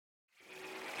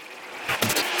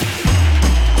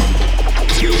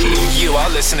are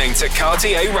listening to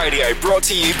Cartier Radio, brought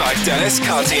to you by Dennis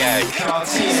Cartier.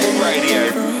 Cartier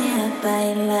Radio.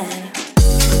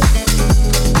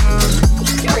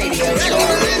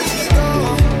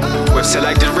 With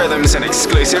selected rhythms and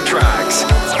exclusive tracks.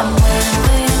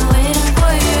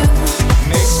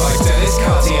 Mixed by Dennis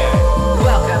Cartier.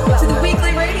 Welcome to the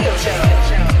weekly radio show.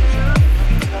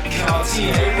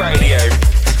 Cartier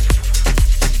Radio.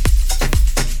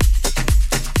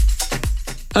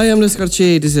 Hi, I'm Dennis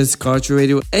Cartier. This is Cartier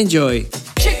Radio. Enjoy.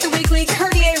 Check the weekly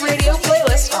Cartier Radio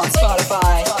playlist on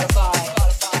Spotify.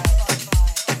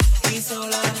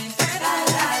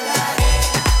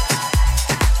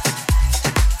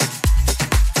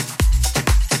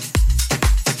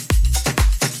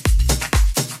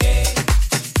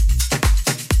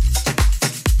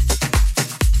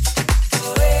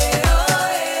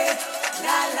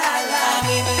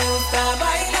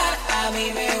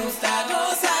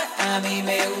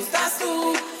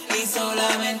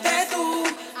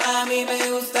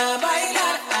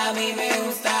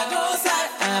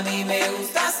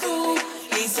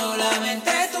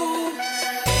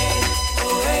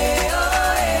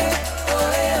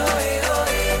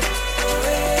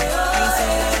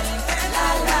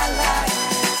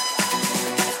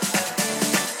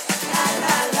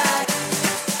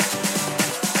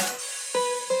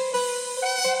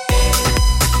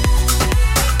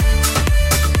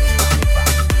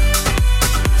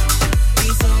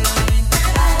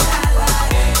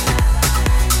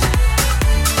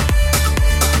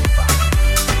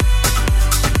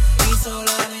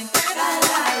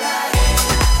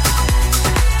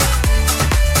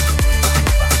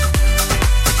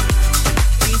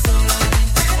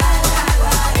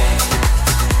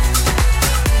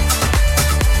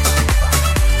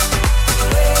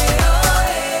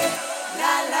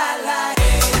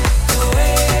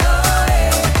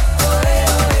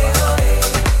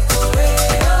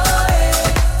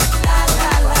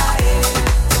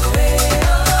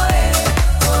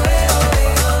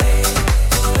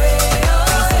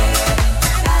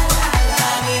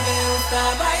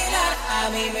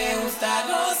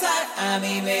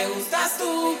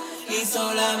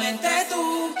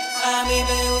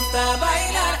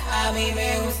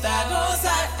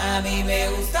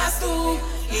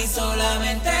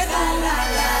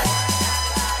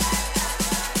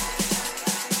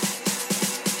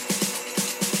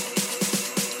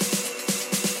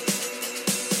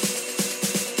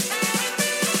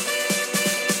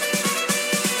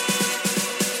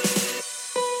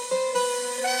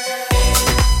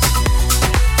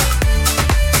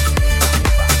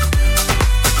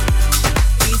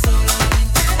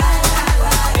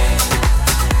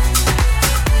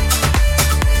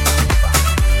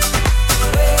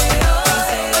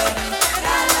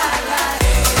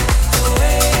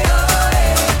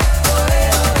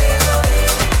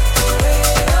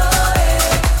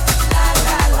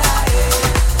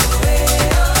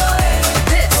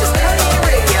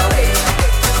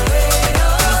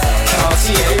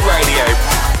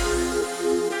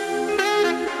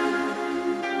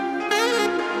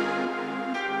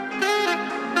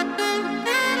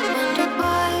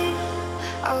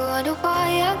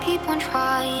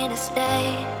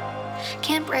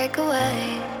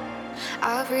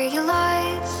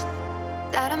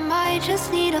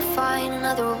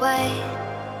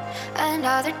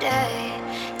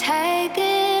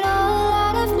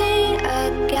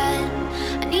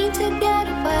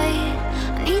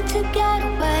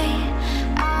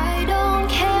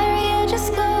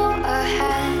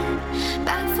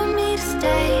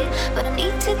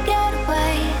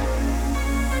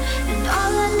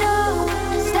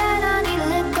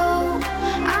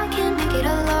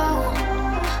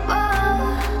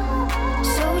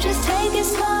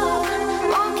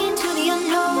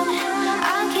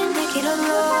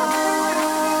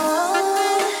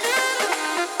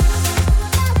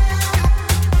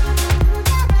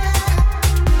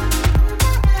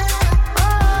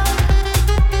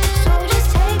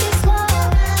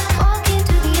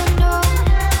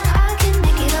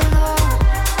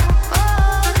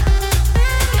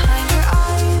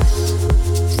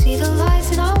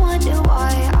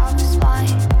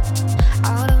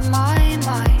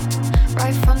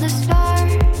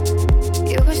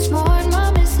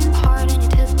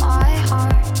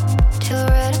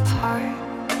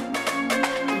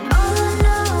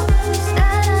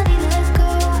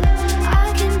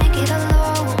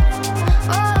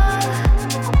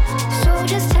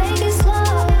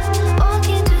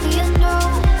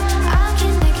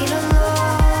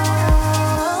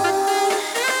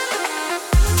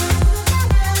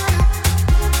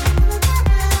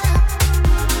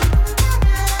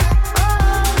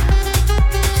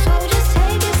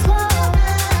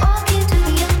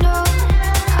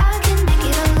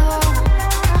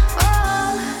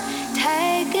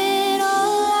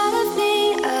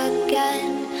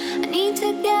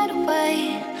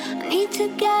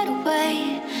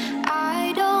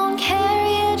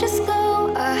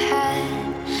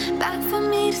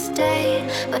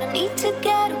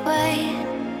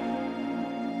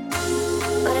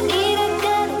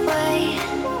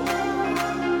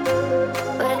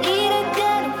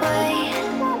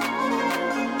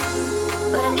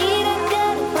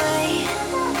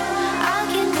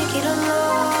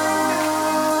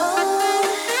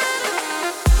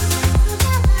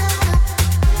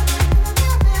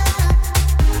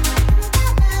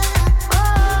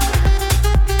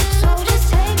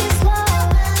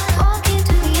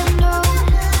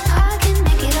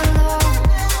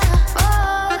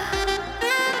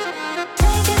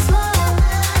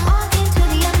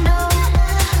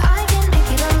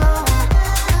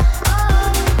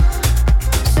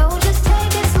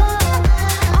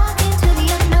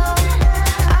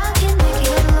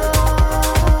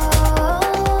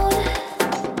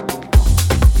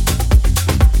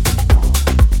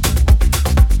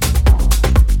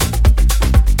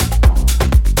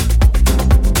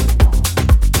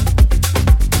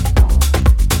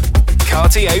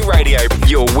 Cartier Radio,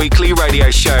 your weekly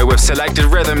radio show with selected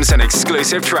rhythms and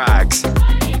exclusive tracks.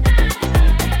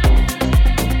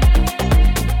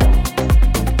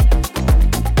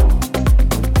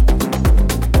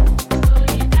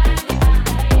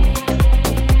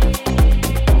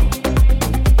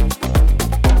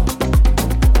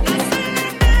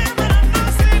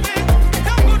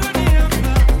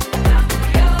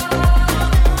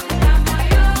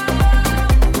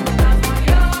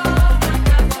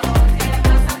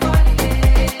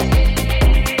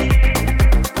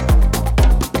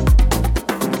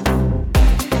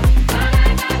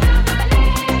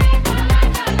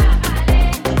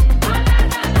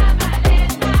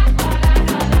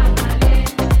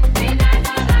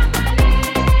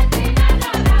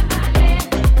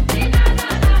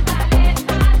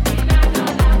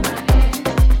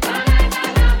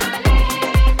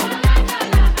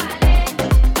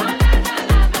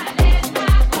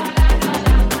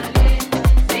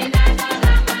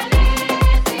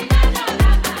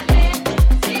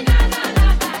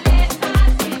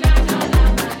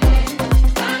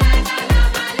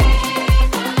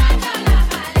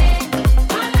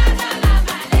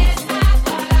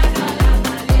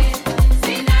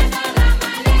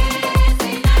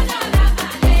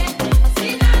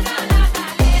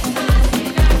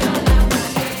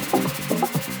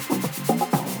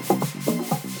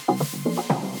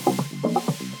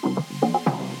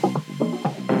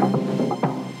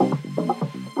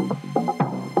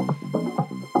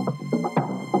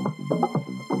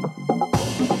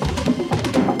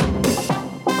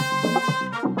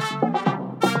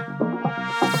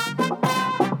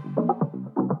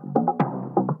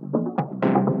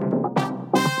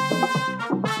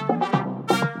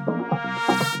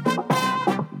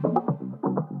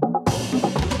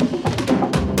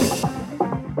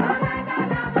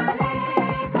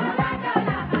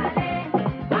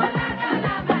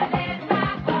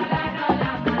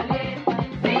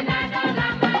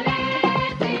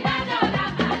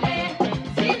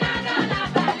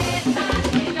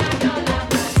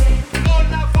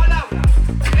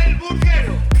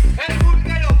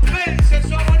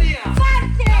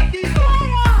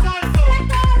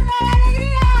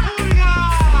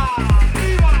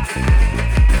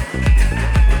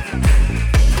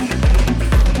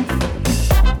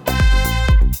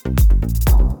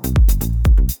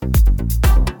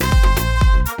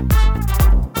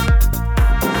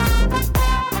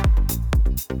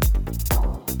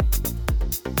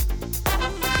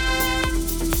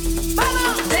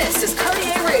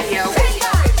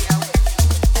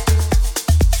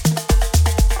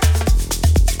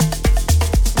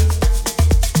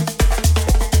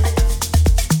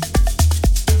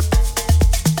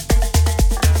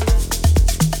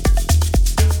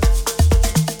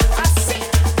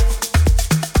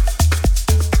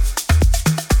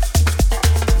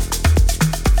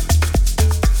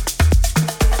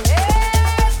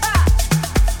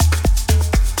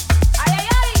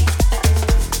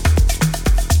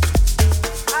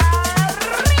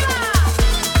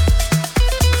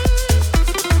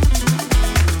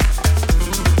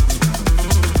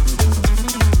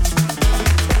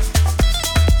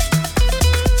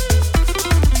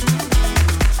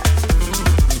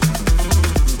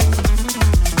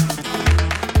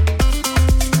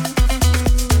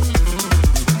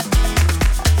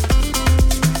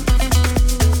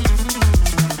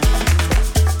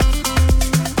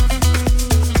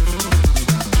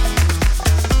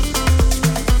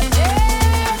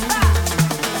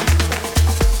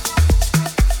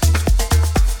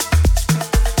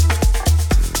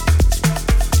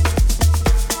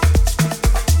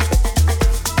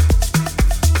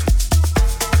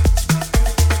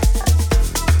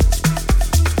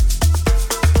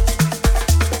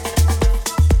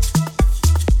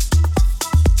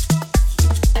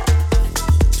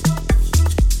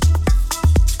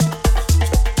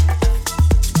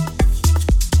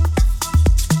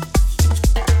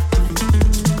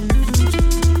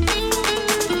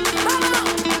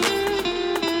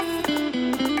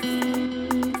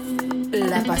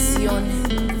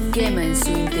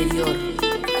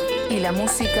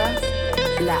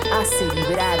 la hace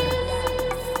vibrar.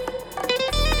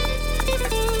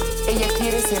 Ella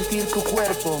quiere sentir tu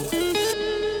cuerpo,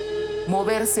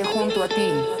 moverse junto a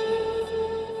ti.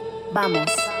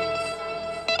 Vamos.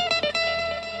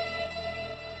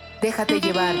 Déjate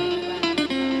llevar.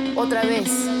 Otra vez.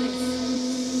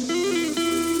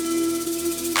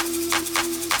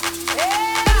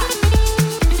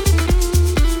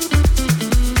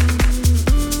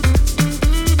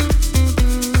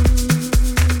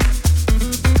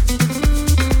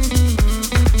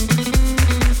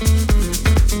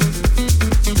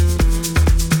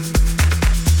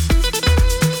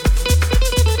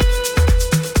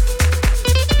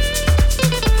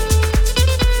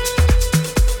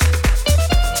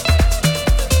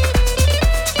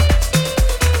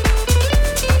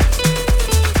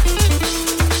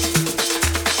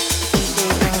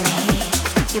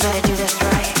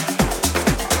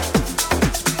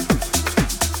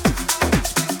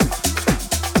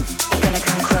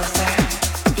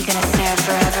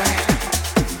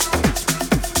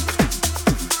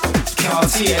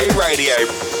 Cartier Radio.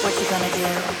 What you gonna do?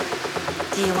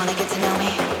 Do you wanna get to know me?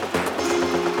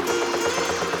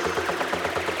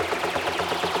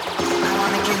 I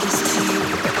wanna give this to you,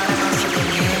 but I don't know if you can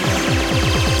hear me.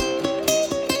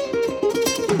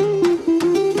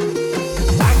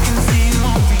 I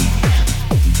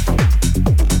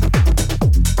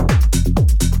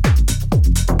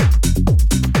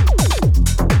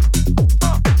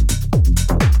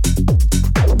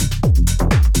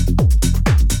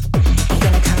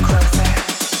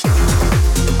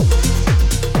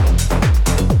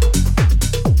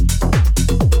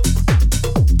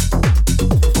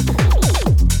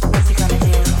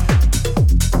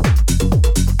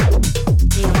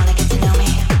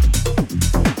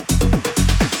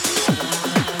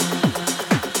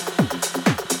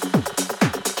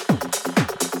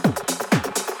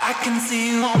can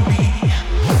see you on me.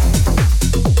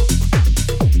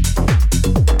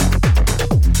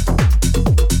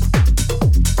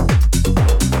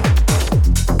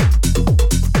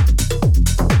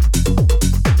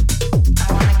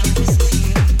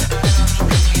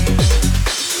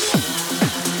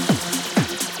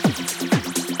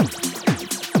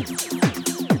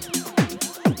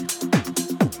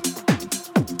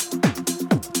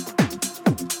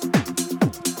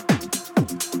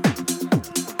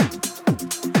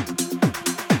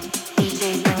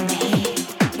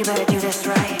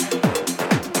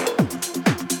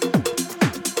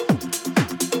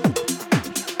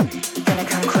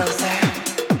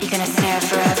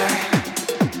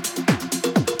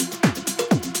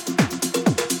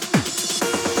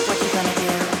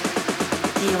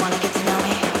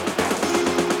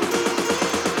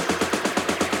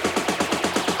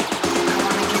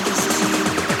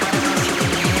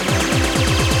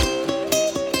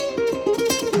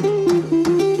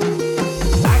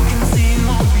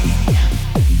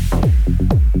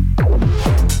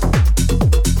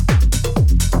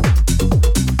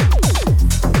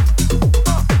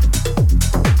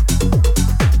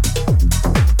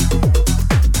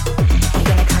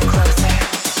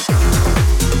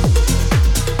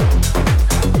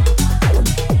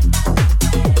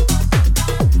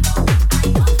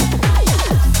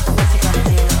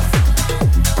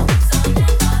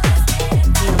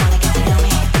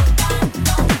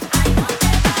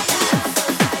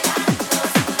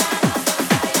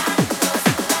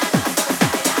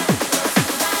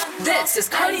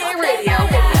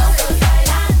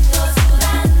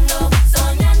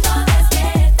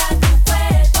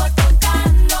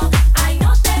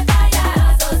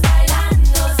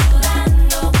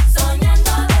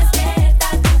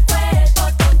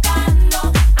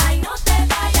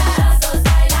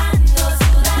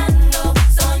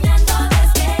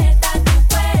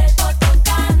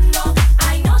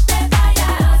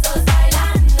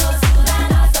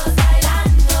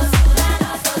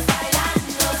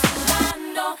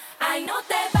 Ay, no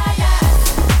te vayas.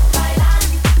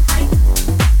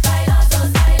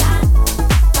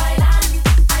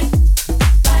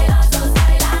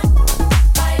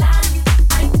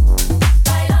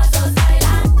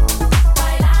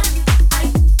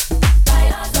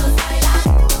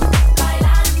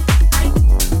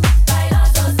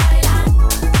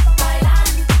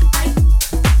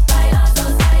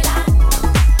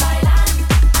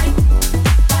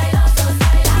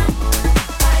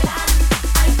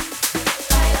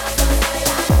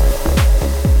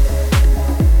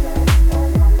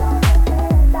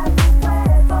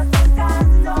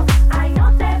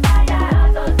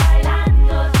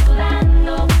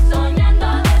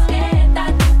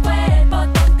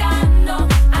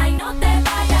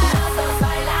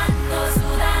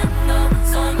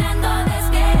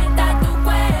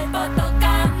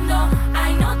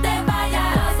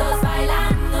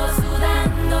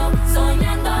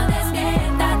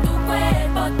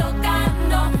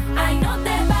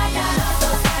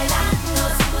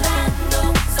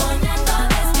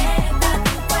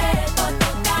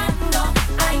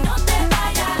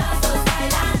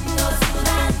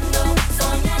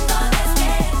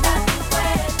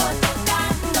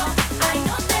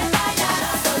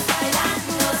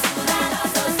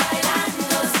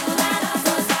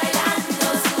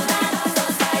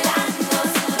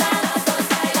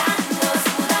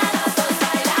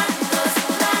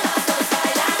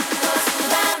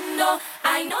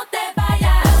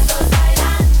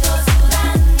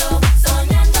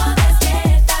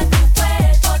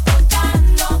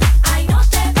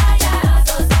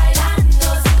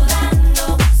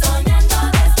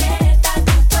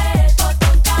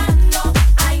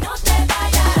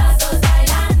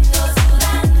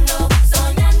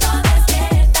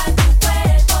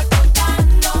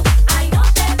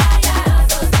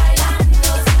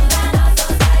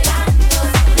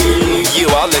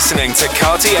 listening to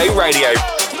Cartier Radio.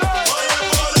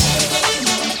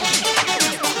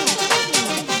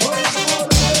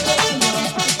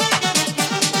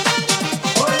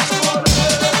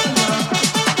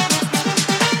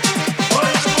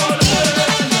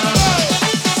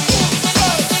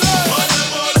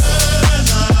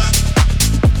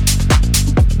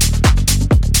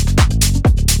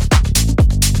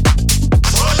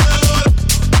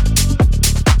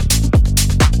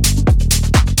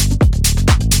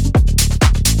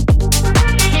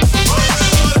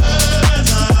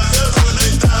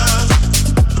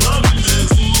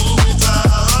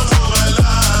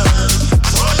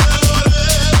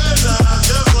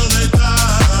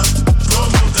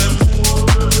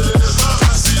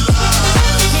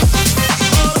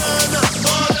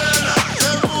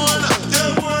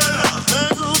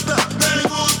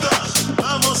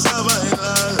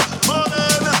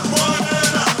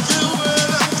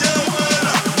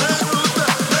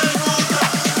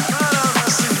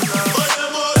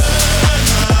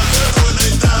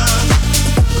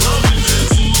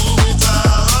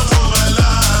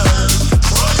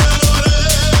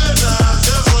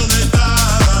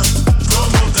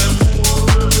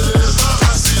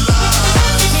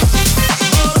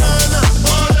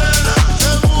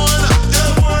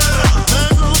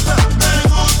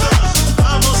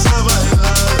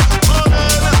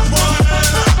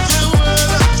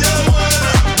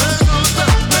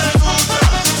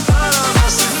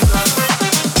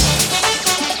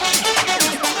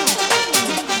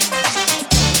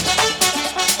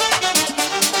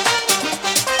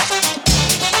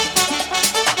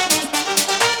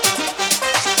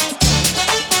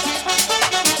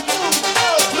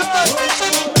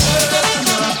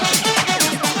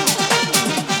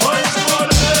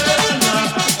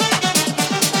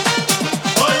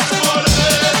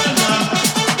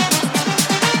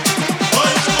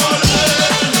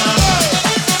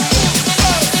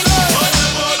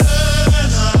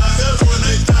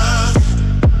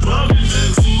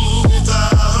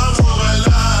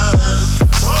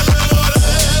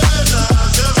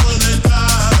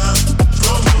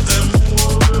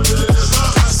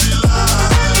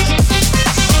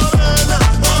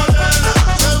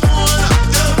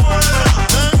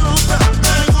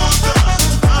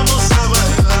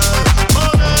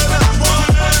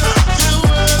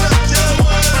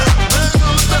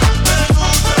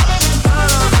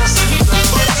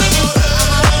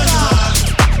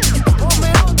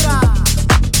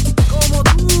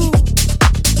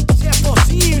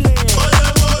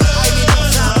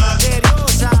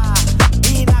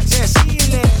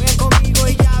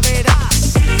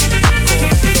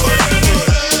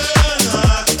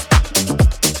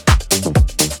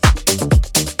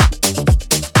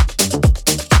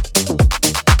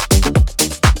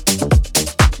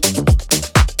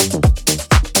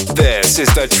 This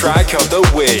is the track of the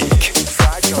week.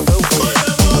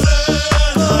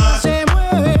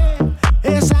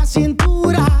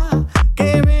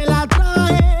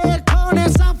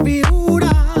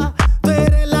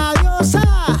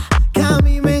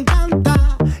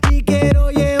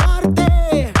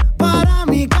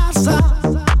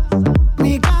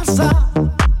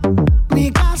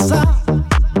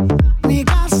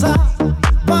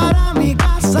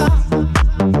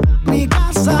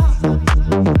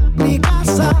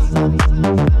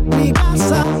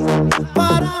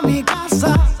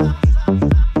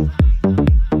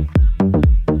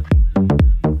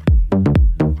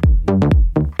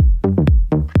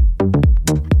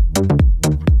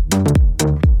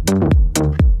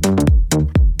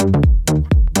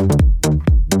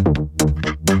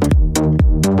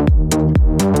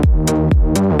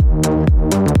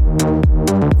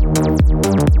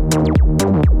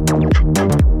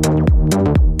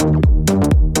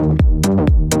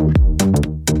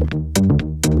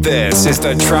 This is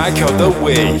the track of the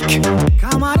week.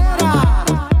 Camarera,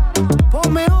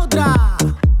 ponme otra,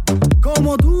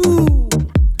 como tú,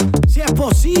 si es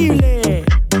posible.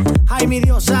 Ay, mi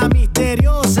diosa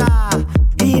misteriosa,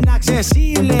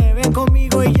 inaccesible. Ven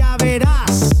conmigo y ya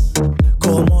verás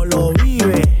cómo lo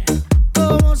vive,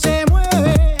 cómo se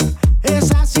mueve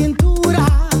esa cintura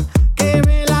que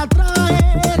me la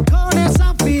trae con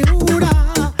esa figura.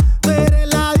 Tú eres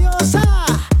la diosa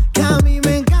que a mí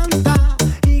me encanta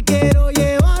y quiero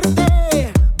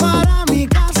llevarte para mi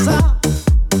casa,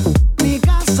 mi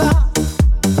casa,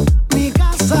 mi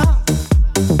casa,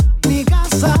 mi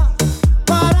casa,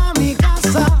 para mi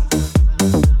casa,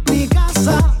 mi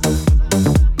casa,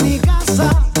 mi casa,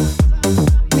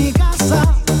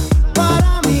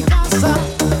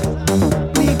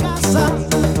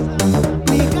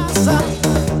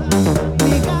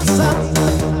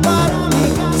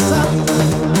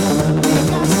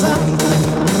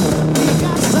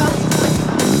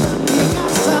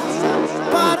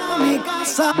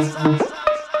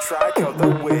 Track of the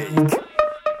week.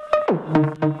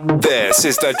 This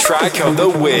is the track of the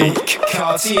week.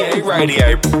 Cartier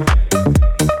Radio.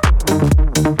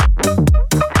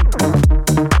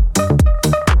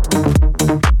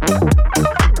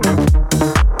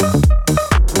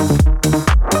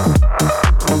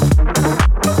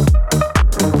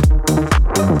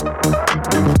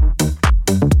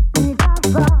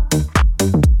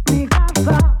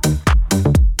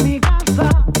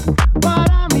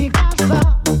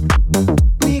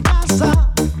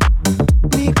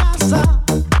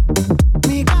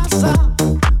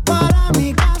 Para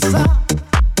mi casa.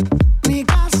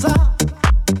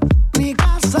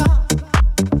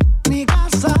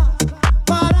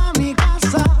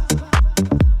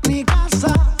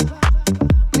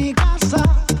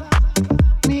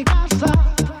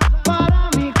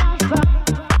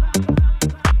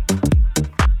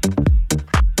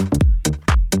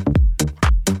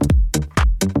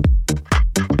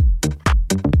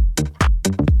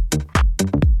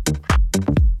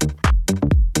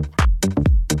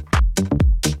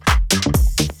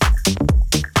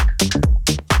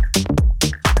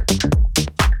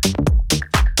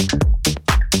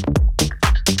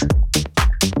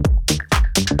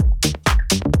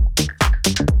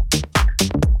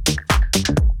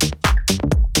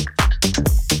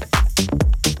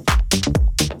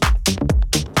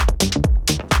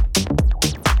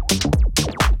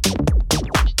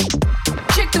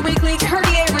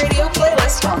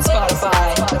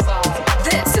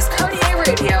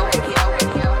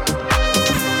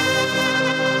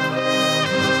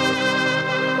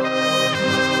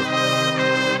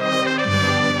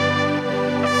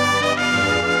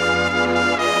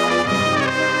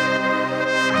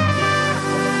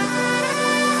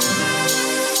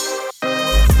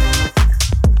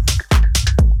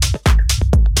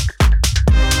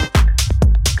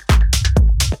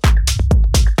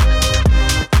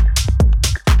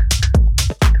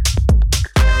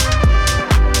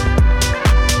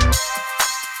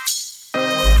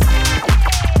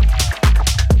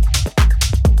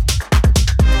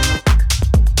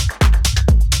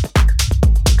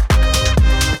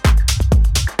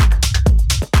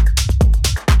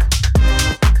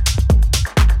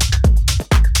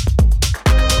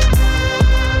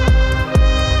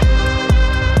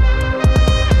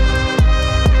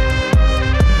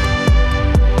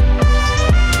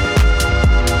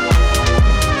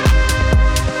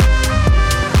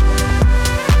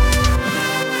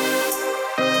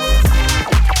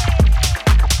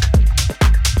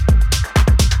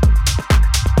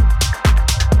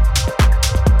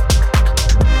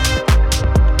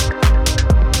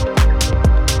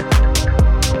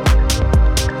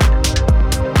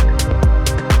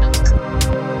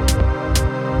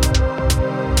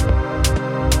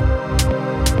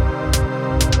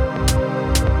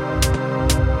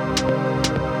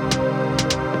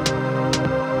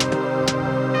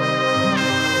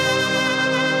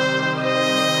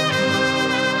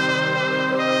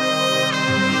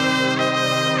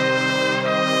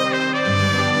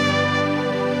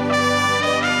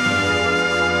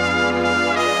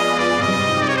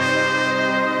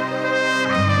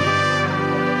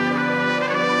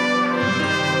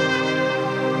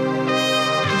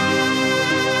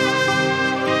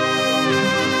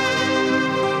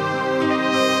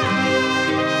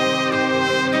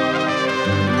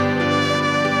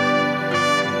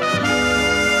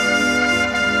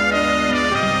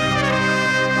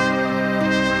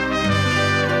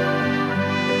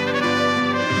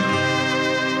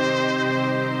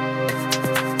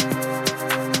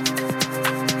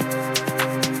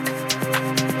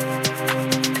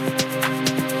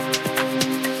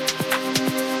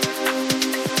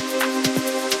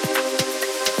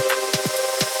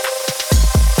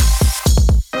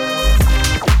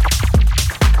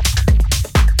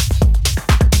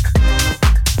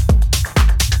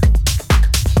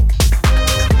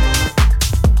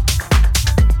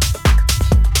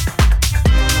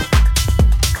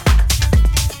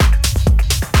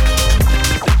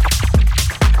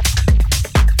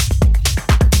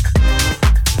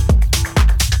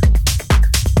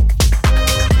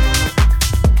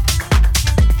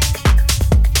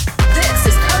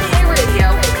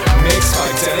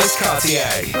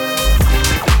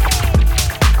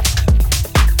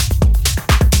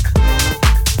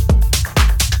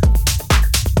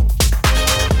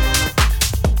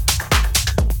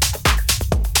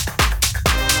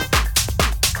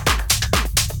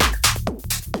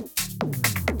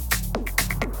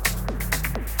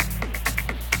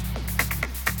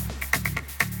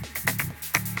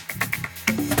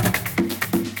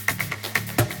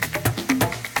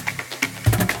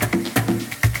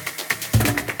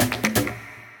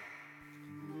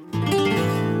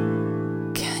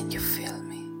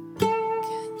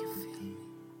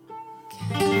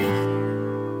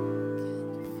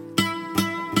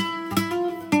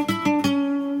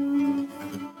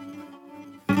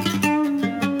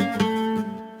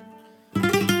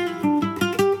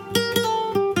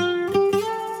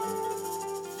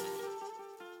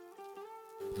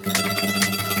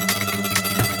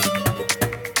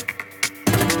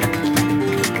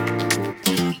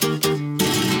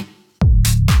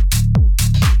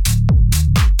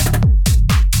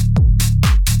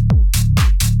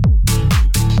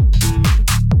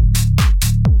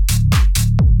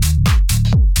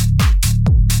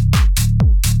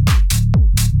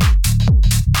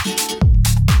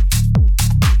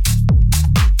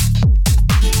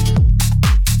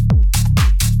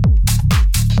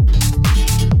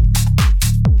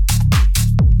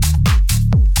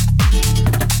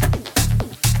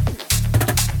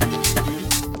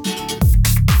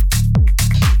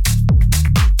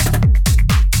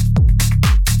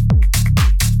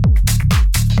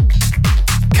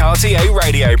 Cartier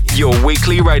Radio, your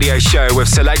weekly radio show with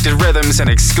selected rhythms and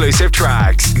exclusive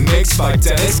tracks. Mixed by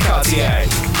Dennis Cartier.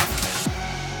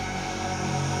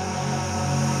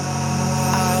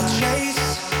 I'll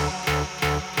chase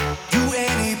you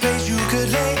any place you could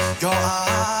lay your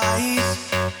eyes.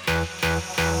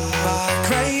 By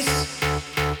grace,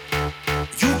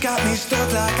 you got me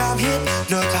stuck like I'm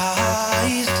hypnotized.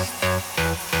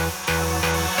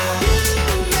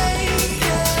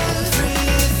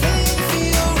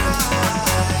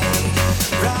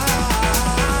 Right.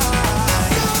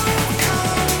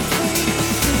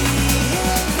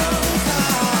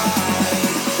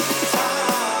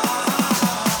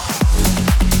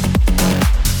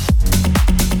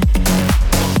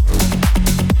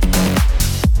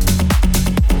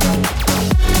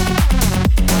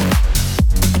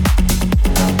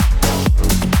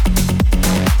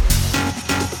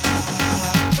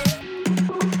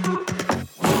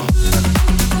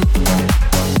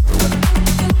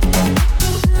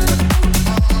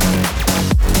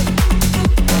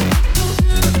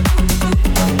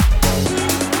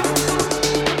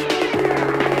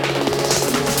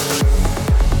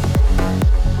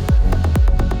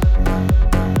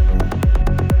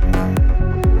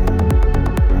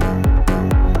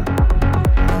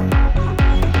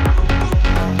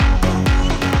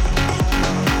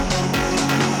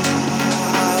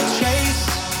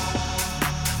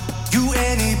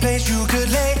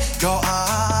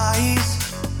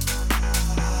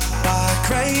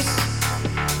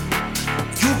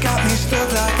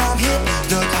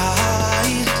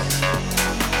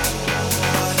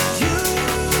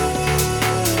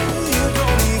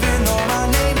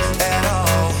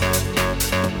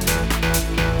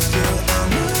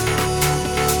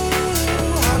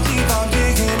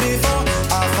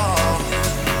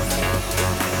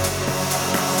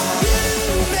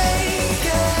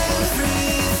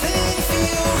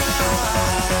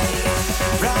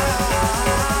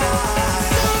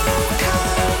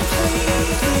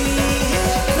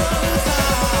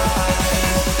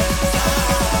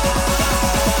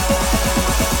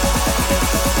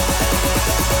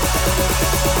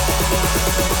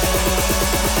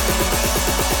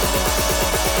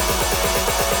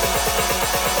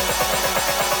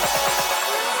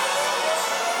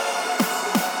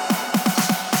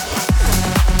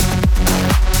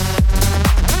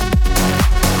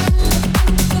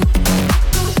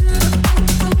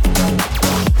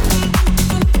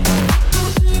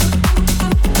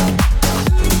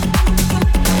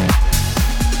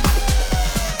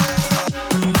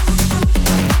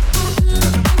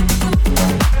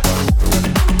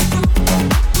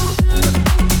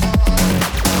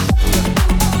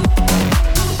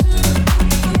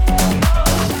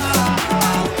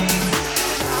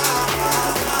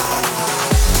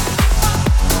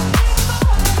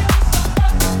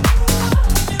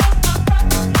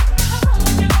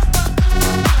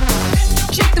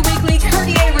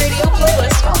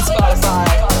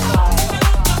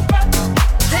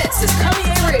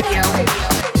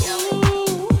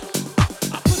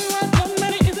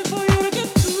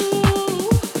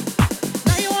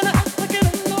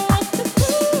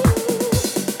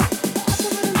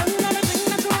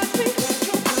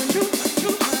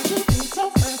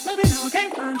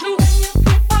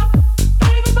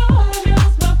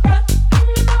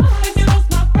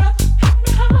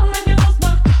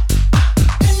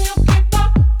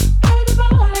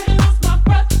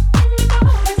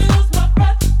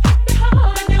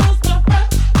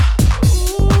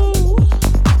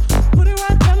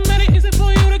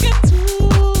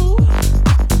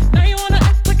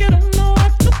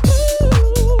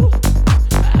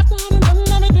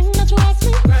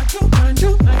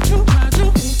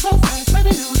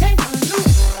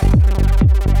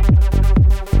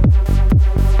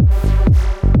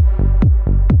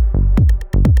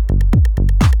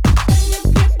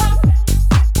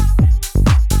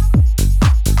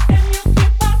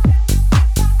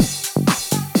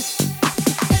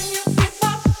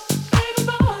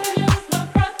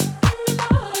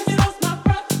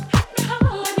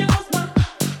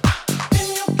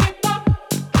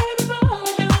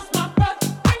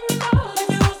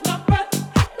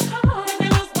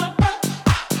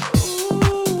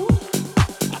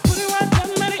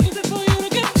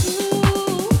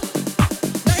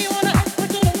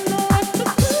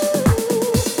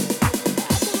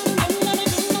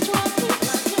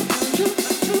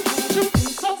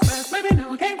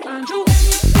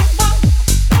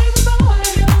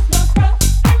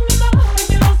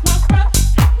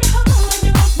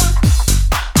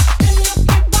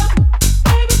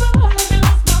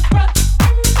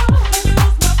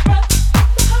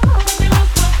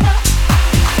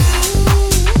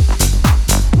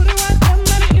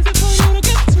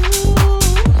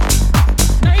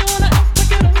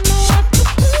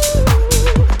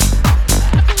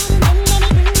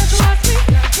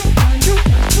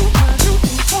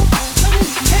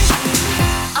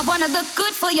 look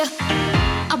good for you.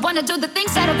 I wanna do the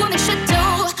things that a woman should do.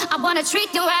 I wanna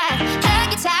treat you right,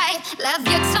 hug you tight, love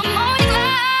you till morning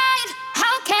light.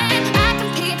 How can I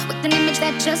compete with an image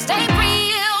that just ain't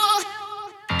real?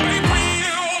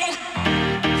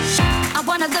 I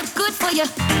wanna look good for you.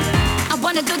 I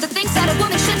wanna do the things that a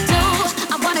woman should do.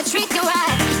 I wanna treat you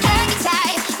right, hug you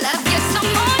tight, love you till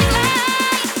morning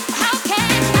light. How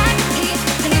can I compete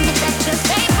with an image that just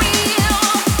ain't real?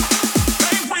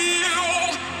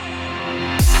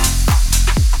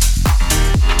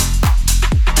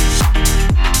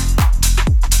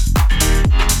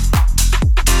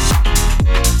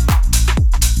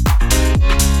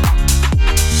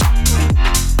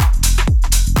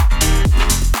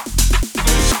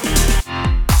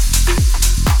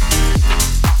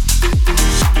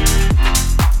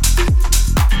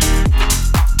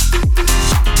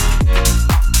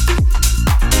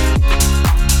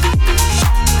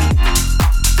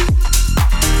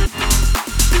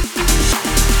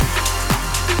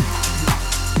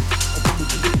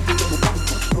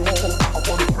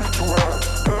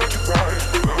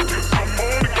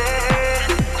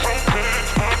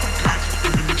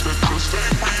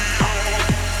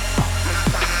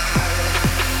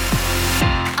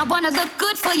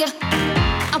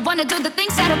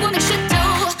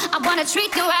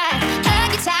 Treat you right,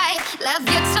 hug you tight, love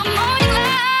you till morning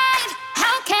light.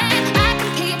 How can I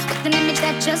compete with an image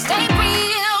that just ain't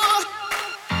real?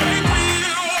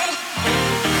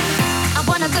 I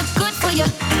wanna look good for you.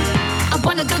 I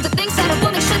wanna do the things that a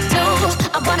woman should do.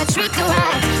 I wanna treat you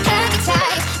right, hug you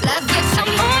tight, love you till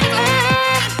morning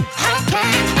light. How can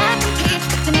I compete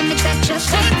with an image that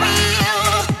just ain't real?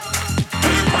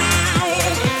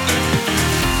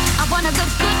 I wanna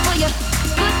look good for you,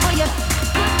 good for you.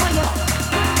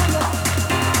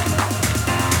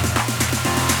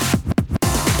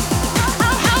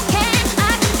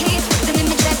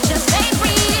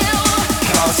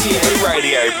 Cartier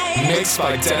Radio, mixed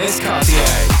by Dennis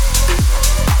Cartier.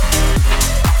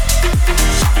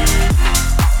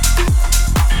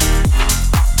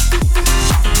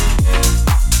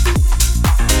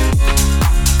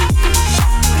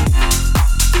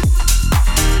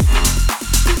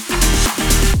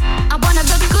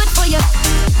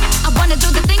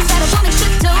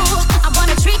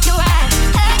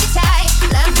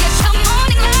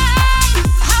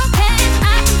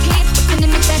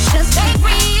 Just ain't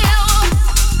real.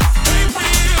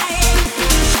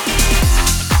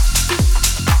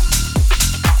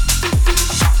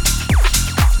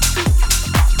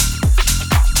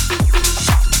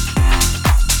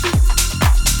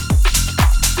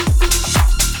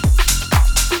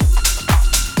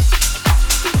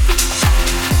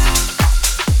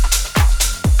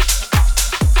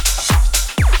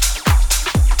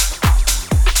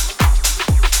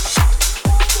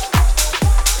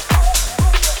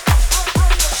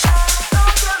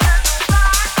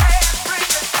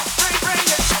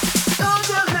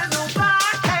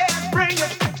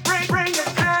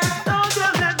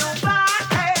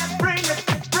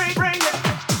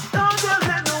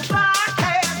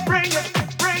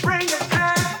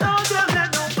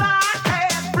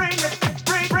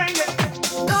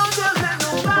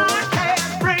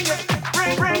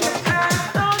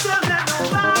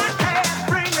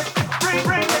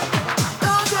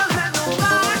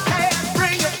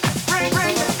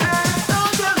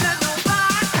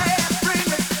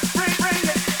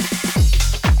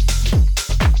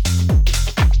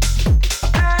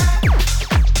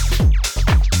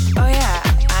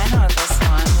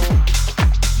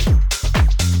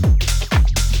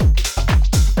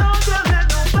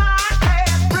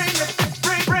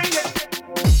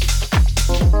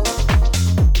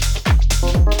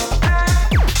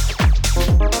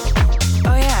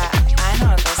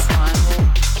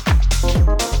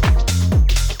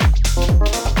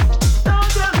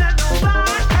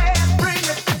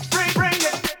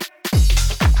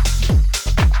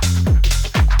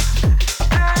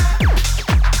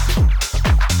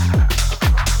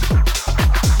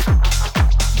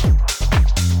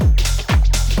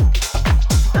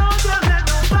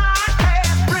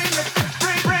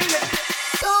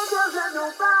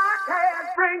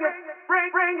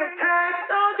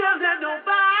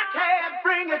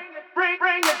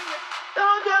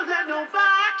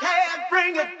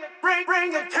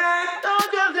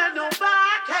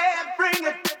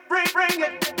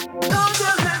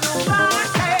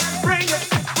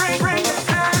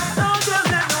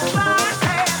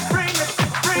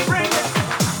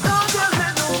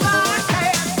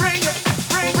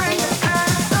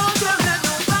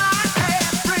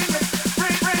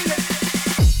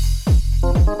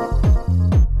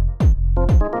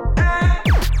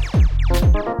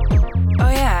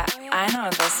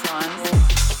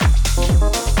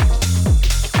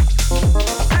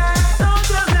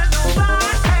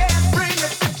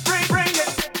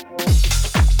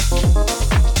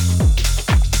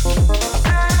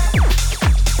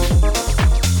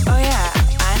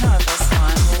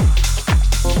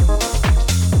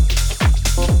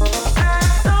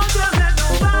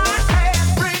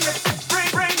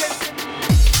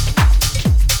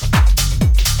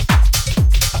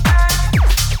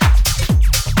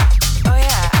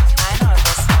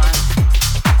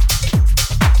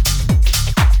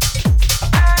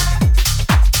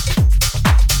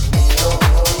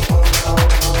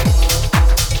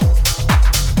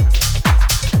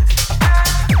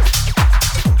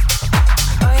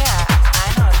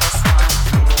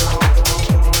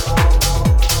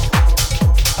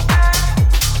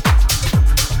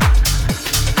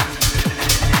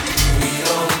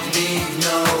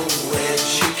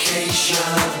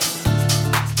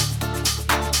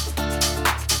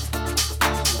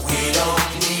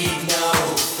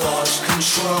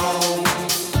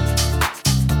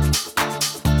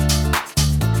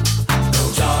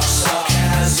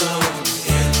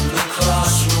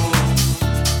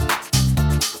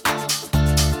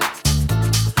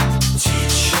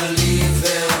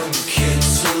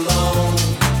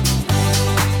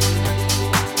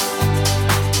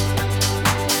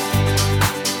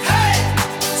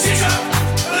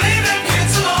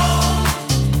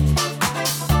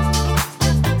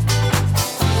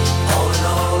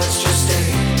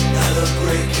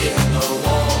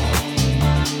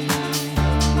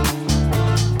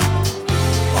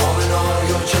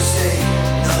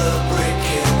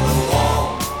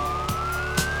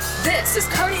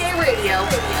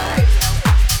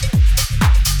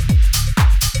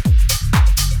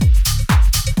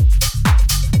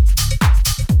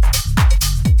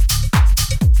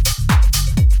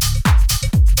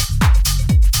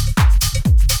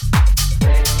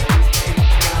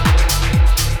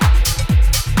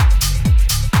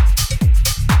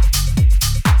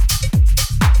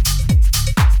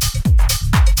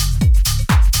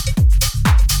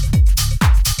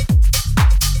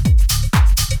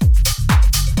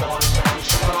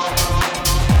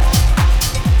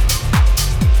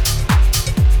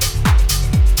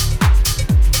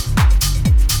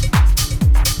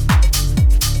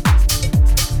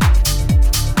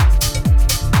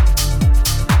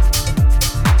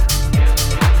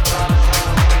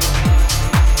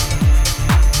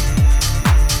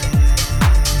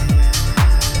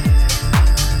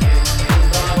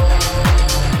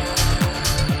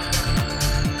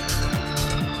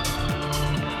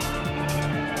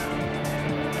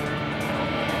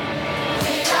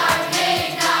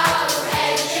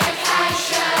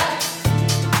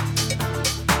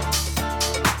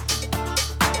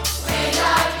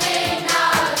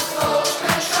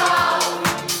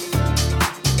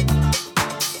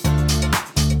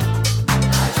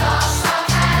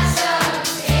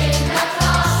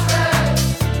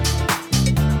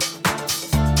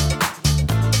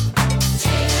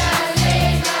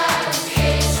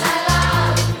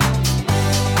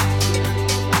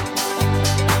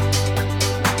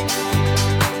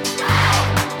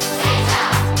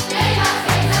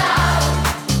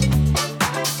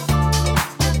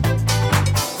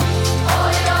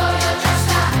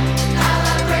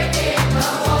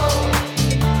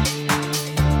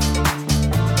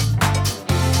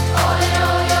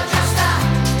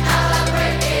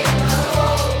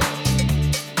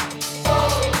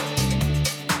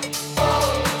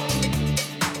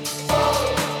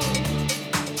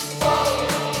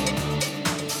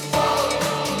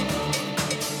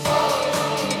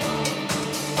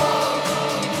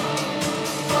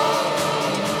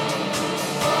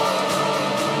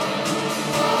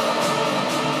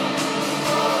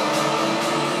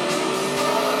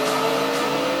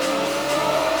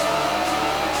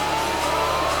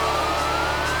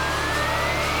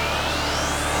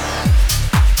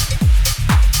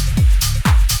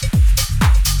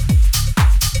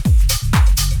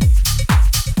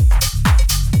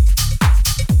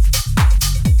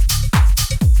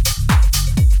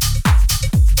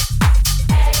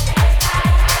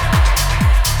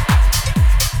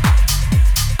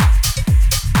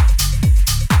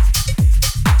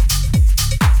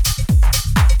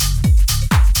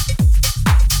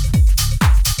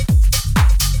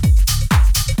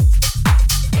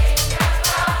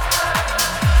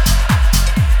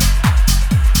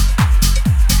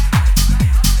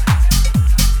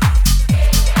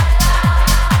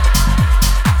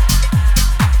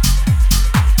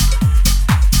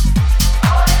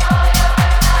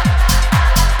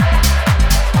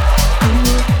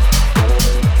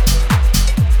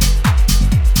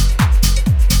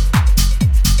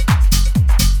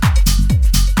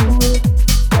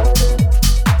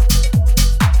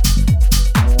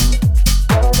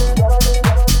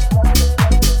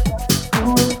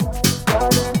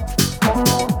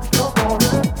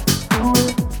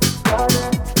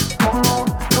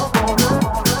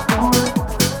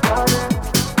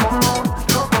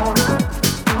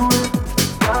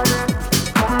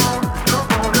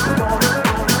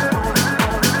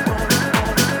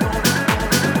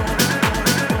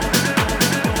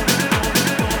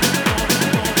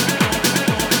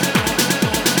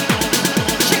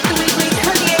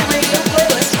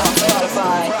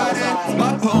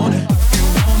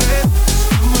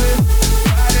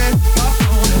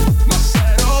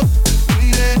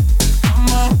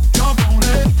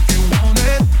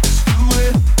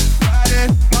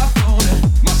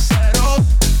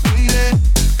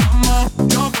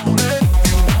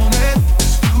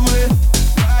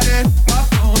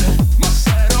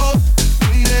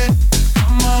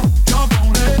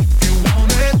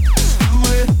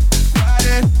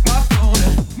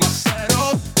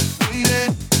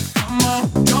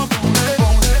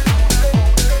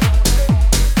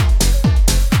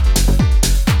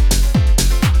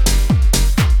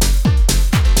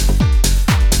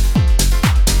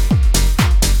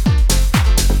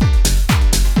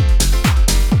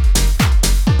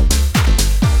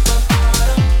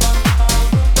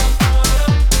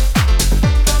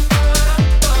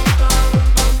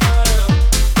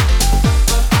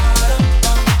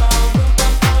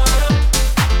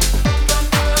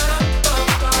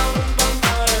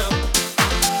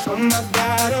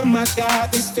 oh my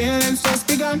God, these feelings just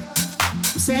begun.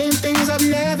 I'm saying things I've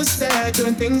never said,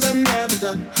 doing things I've never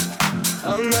done.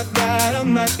 Oh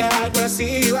my God, when I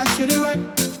see you I should it right.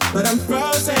 But I'm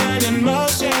frozen in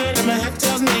motion and my head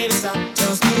tells me to stop.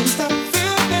 Tells me to stop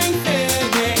feeling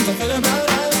things I feel about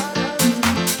us.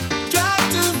 Try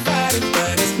to fight it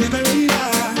but it's never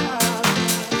enough.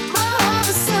 My heart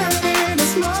is surfing,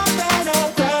 it's more than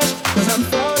a crush. Cause I'm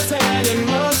frozen in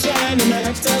motion and my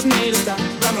head tells me to stop.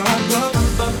 But my heart goes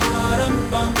bum bum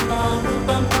bum bum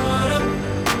bum bum.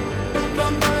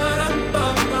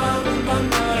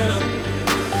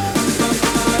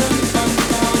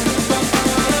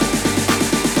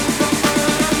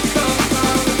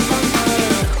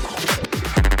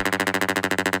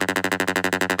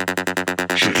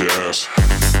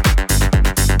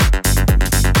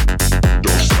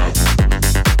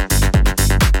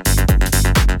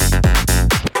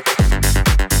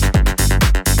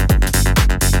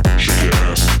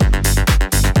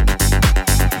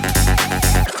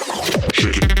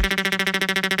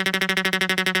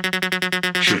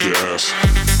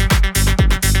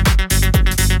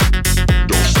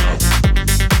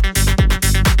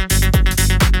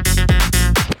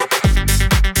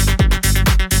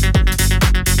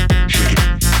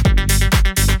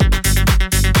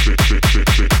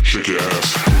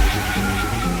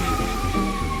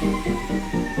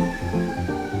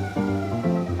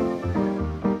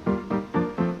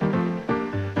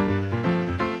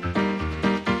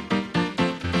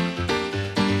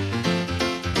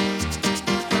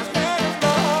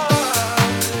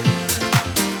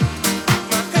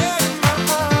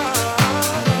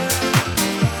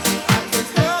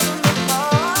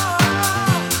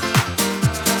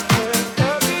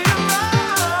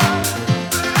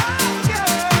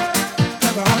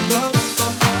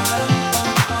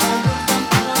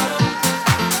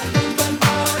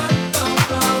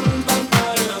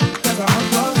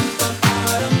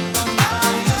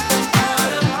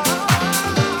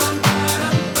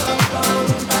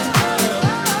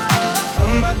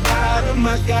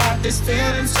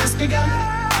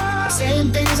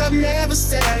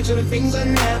 The things I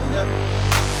never done.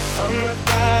 Oh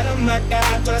my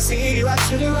God, when I see you I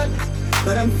should it right.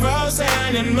 But I'm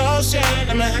frozen in motion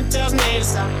and my head tells me to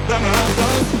stop. But my heart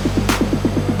goes,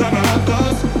 but my heart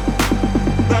goes,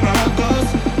 but my heart goes,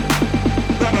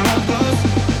 but my heart goes,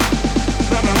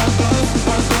 but my heart goes,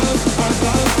 heart goes, heart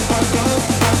goes, heart goes,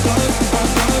 heart goes,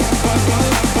 heart goes,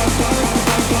 heart goes,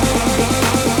 heart goes, heart goes.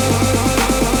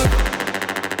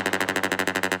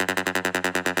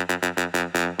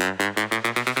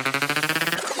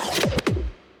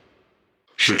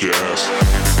 Shake your ass.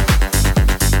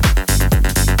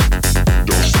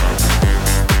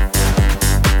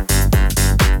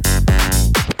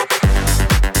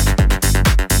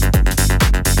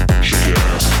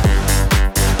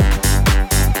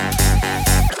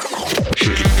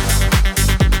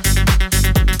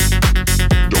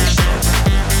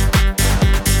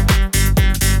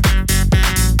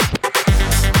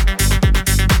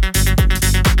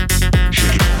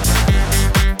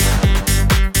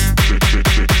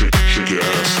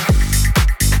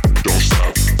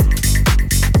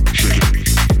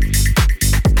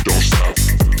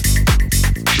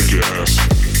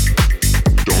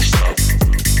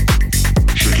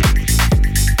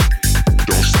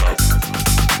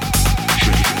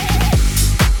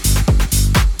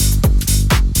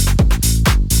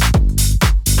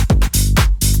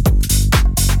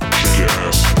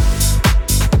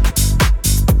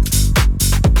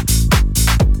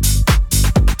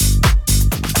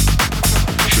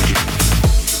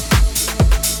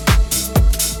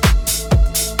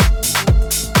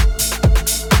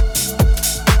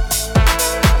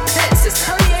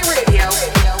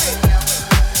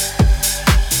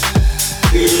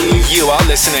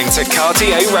 Listening to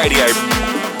Cartier Radio.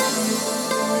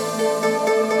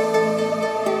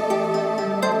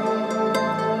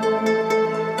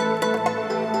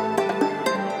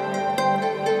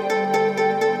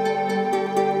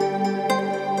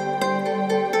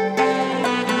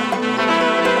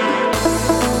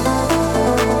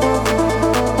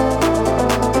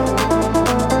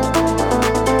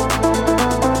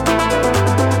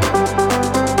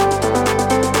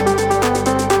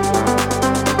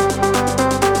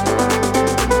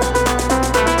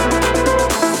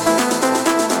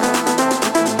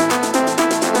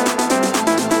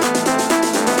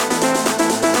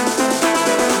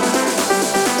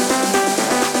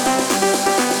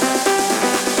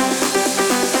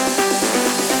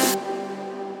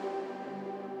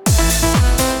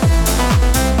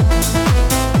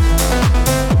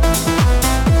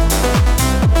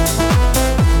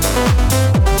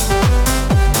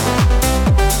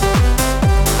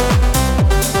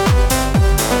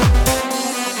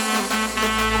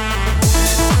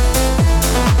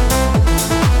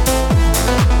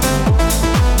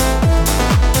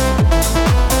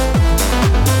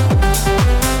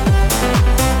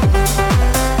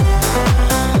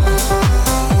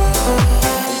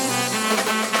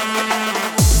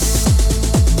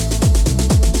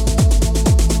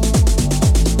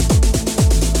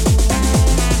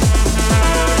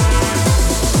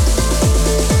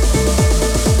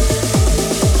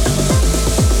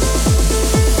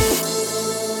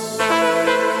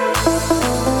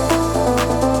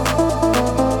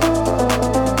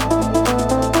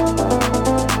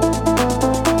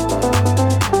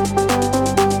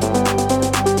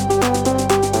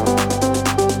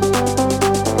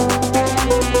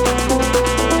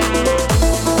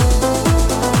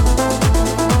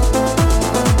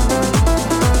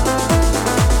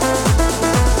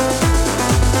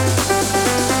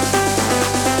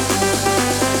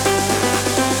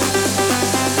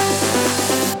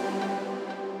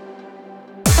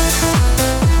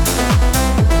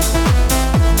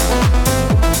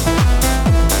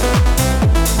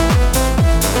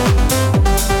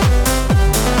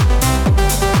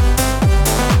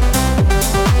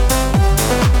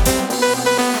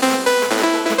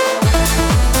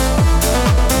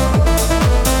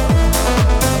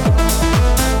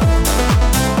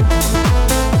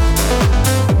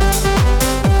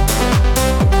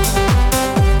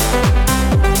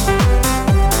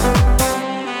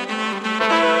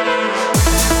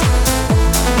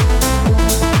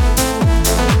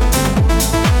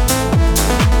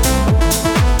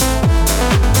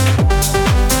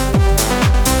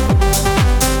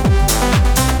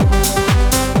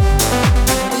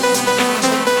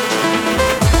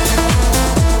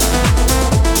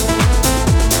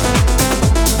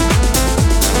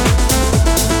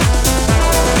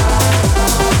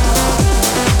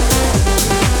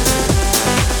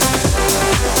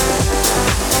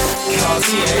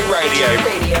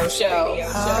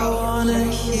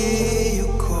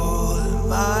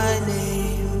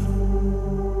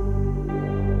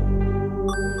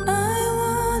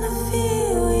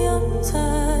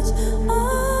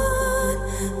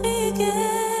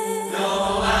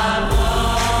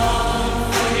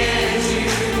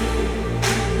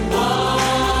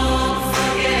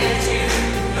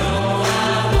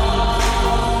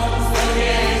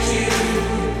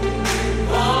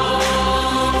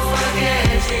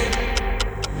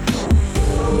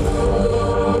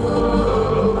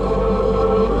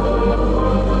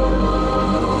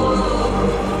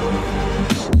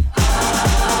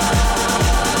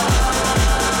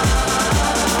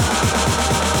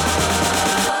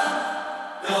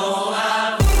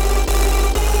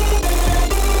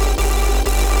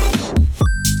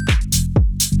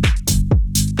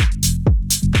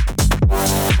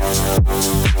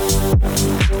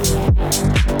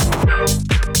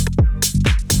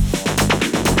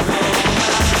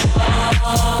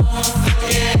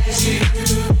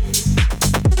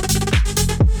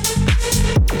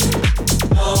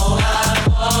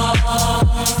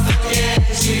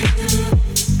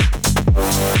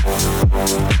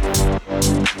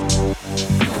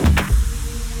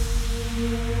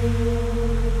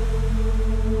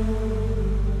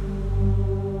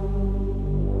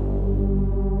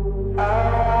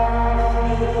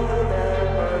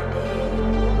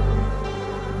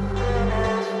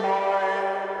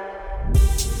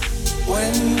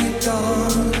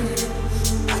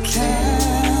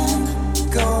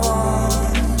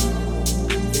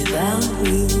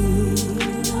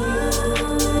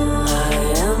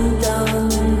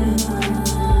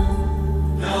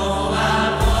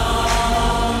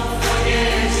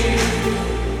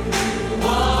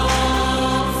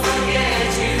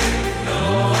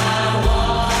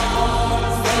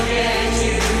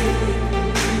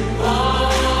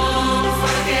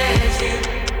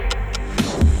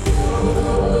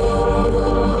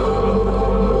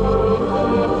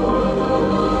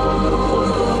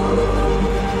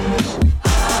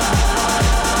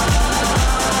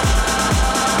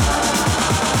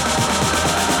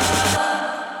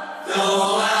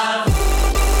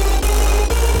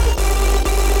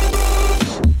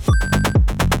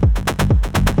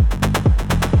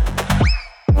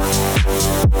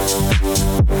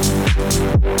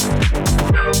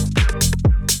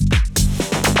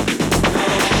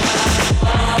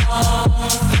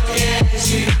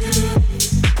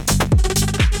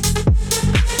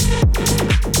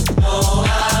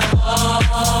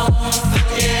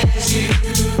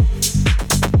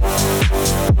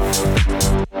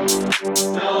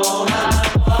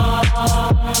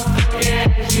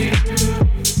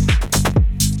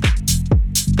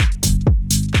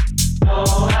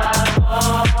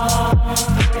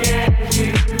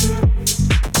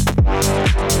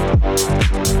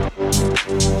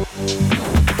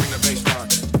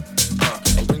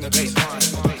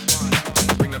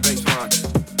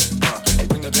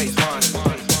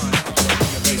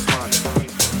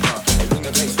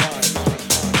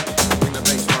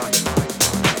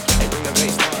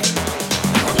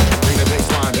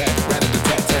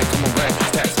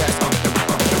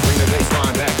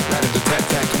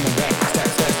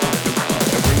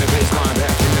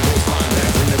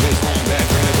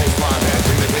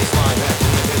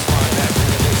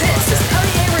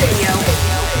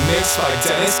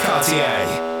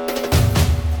 Cartier.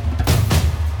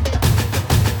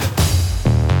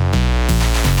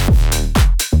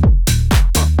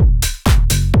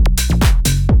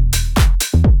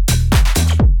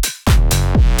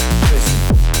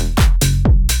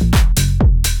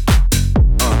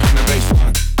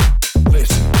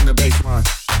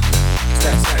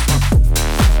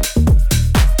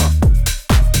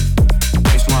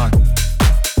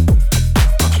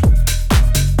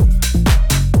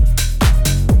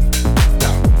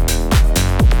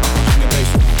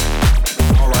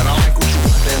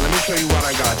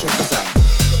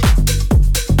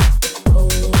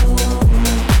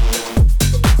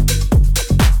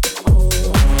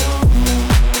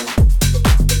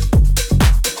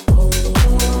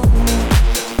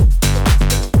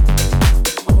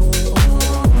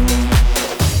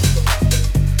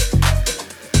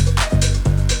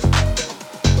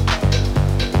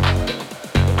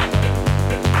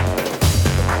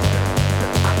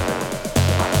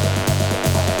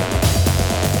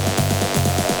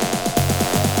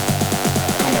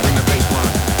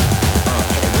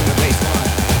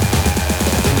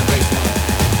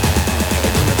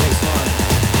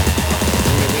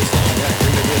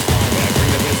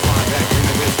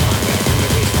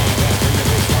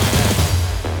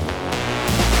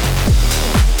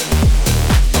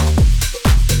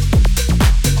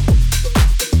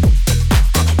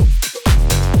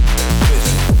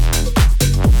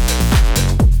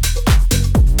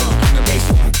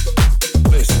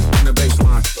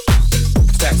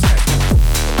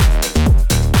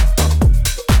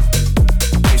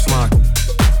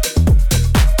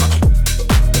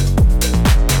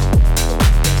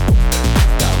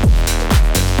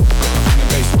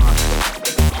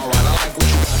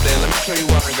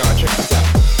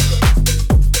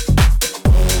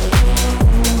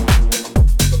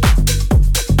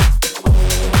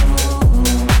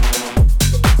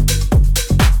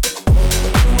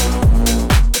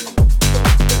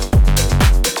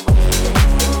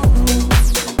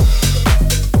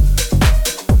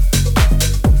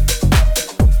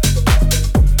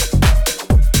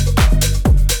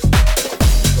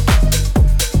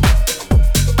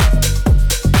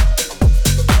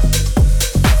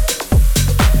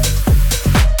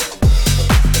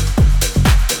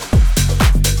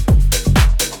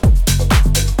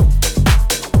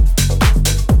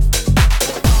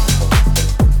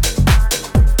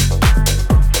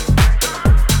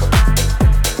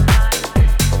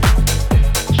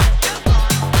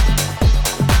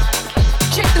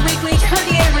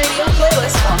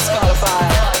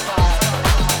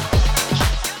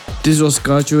 This was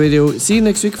Cartier Radio. See you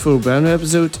next week for a brand new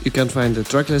episode. You can find the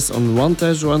tracklist on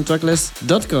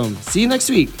 1001tracklist.com. See you next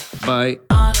week. Bye.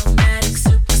 Automatic,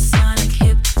 supersonic,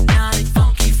 hypnotic,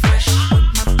 funky, fresh.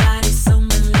 With my body so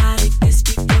melodic, this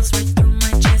beat goes right through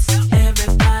my chest.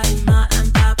 Everybody, Ma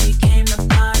and Papi came to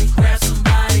party. Grab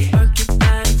somebody,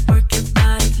 work your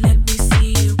body, let me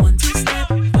see you one two step.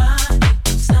 Rock it,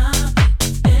 don't stop it.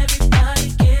 Everybody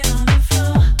get on the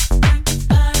floor, crank the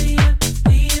body up.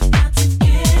 We about to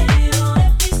get it on.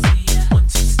 Let me see ya one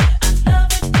two step. I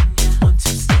love it when ya one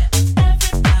two step.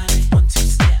 Everybody one two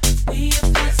step. We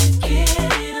about to get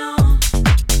it on.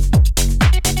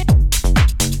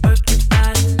 Work your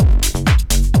body. Everybody.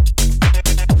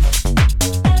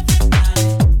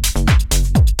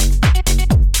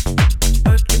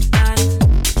 Work your body.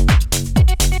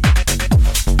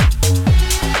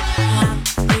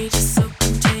 Outrageous, so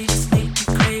contagious, make me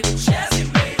crave it. Jazzy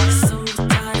baby, so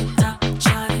retarded, top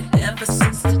charted. Ever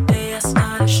since the day I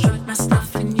started, struck my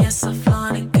stuff and yes I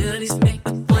flaunt it. Goodies make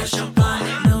the boy jump on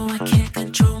it. No, I can't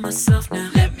control myself now.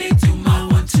 Let me do my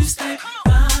one two step.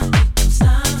 Rock it, don't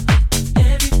stop it.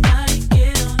 Everybody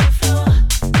get on the floor,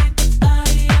 crank the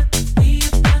body up. We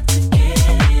about to get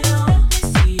it on. Let me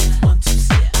see ya one two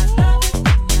step. I love it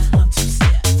when ya one two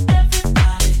step.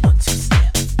 Everybody one two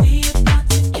step. We about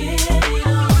to get it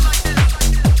on.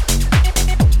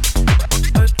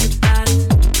 Work your body.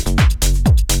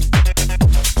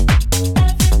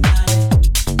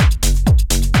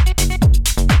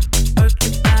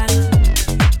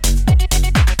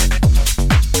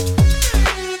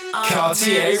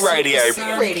 Cartier Radio.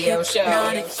 Radio show.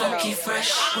 Hypnotic, funky,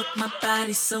 fresh. With my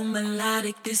body so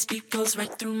melodic, this beat goes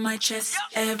right through my chest.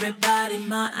 Everybody,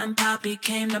 Ma and Papi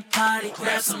came to party.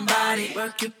 Grab somebody,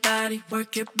 work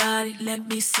your body, let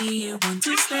me see you one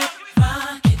two step.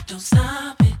 Rock it, don't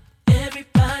stop